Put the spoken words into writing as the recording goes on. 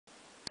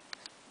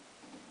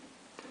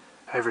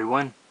Hi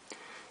everyone,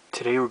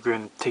 today we're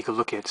going to take a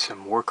look at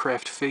some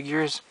Warcraft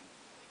figures.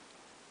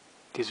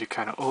 These are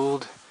kind of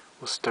old.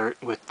 We'll start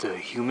with the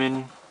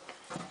human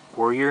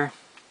warrior.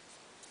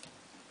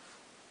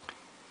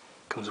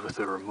 Comes with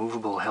a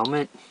removable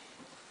helmet.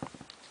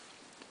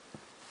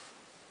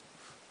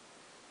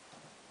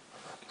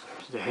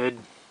 There's the head.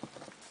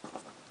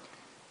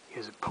 He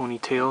has a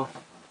ponytail.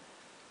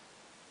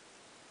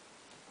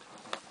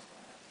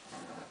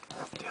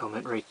 The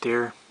helmet right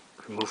there.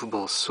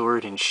 Removable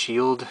sword and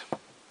shield.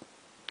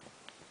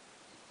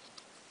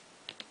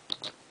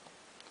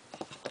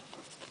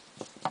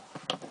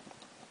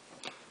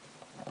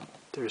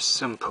 There's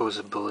some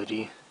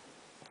posability.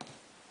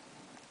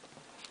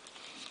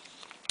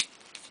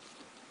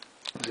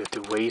 He's got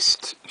the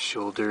waist,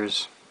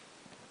 shoulders,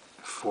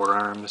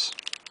 forearms.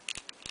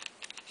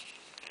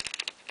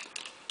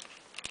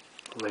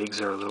 Legs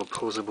are a little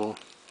posable.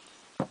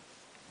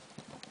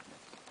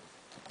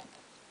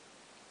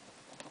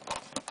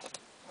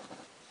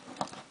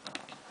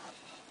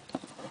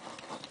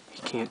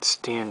 He can't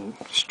stand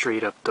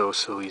straight up though,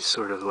 so he's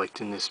sort of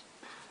like in this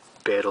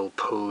battle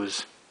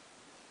pose.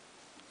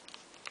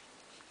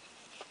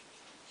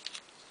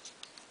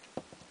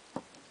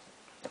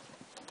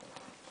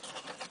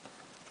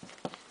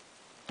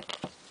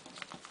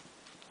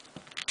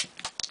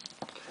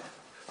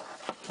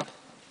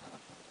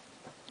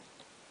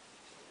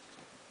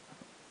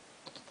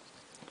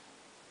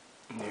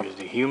 And there's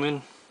the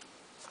human.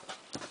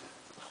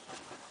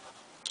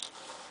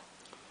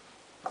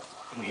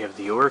 And we have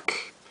the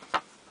orc.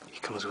 He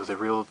comes with a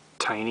real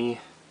tiny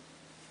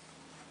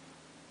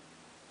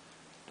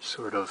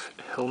sort of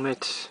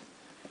helmet.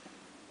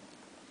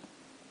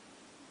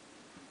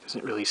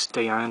 Doesn't really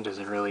stay on,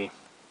 doesn't really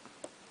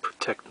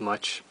protect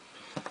much.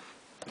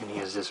 And he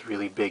has this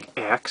really big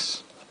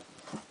axe.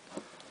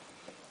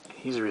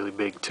 He's really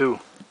big too.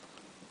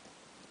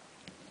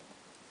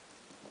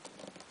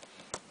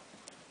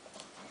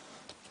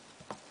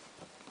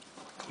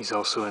 He's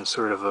also in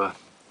sort of a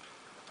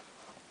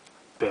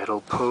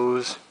battle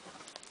pose.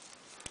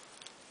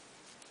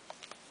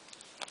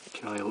 You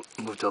can only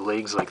move the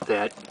legs like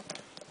that.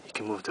 You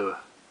can move the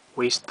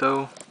waist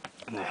though,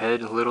 and the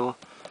head a little.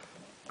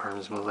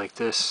 Arms move like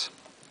this.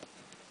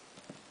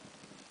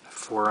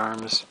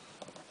 Forearms.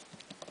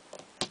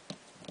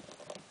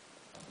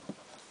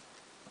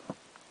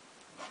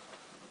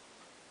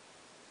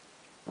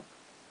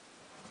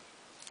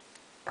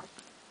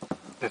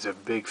 That's a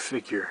big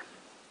figure.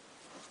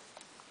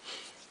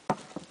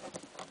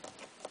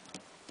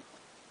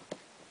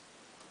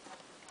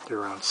 They're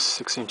around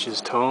 6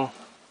 inches tall.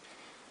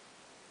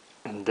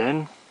 And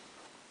then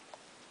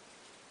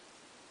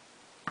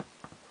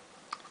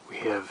we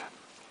have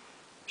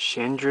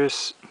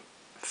Chandris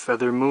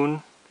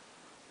Feathermoon,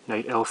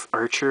 Night Elf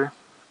Archer.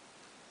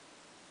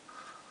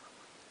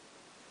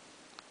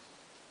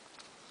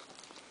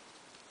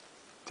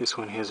 This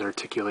one has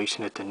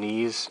articulation at the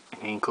knees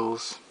and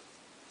ankles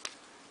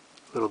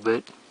a little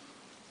bit.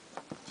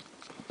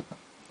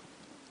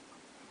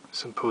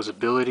 Some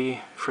posability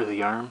for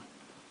the arm,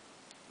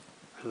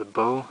 for the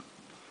bow.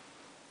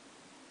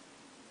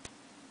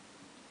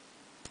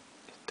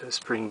 It does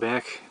spring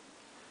back.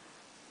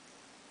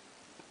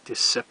 This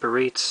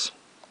separates.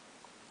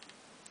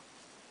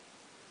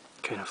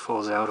 Kind of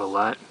falls out a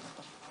lot.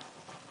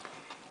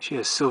 She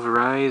has silver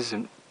eyes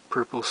and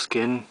purple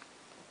skin.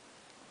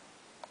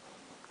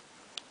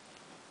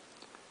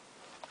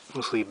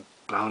 Mostly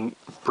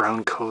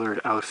brown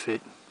colored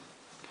outfit.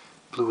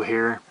 Blue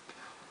hair.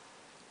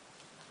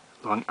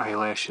 Long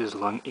eyelashes,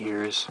 long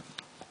ears.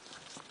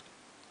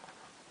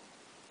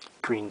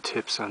 Green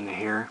tips on the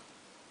hair.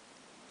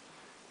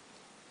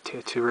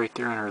 Tattoo right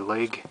there on her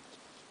leg.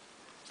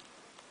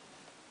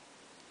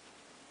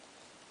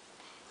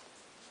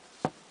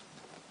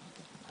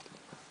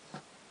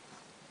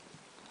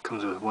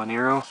 Comes with one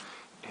arrow,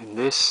 and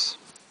this,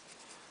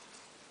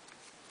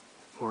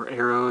 more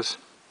arrows.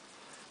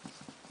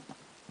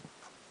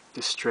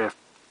 This strap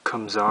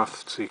comes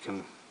off so you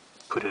can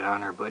put it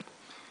on her, but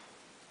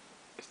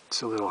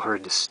it's a little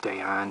hard to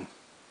stay on.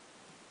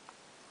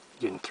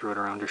 You can throw it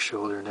around her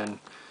shoulder and then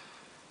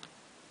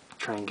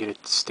try and get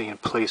it to stay in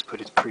place, but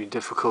it's pretty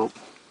difficult.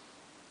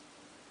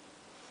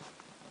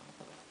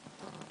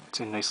 It's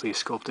a nicely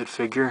sculpted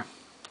figure.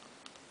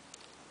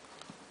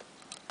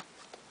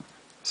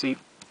 See?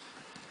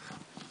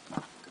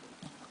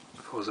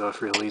 Falls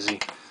off real easy.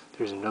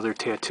 There's another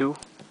tattoo.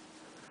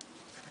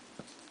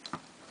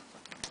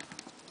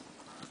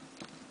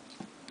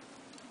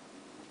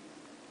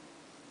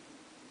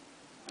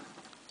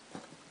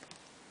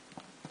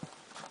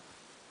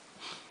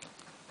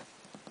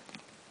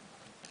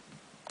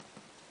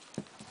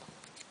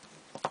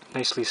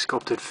 Nicely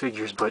sculpted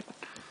figures, but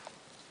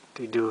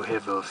they do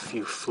have a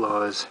few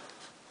flaws.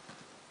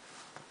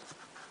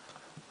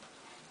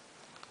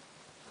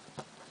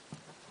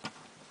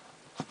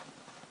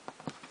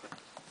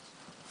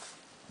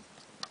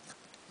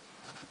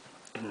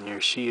 And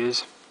there she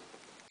is.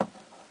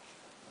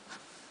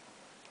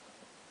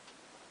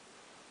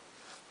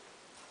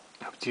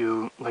 Hope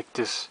you like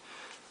this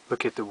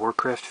look at the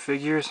Warcraft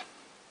figures.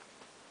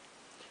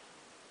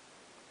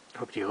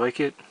 Hope you like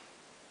it.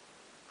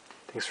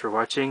 Thanks for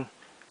watching,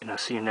 and I'll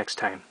see you next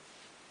time.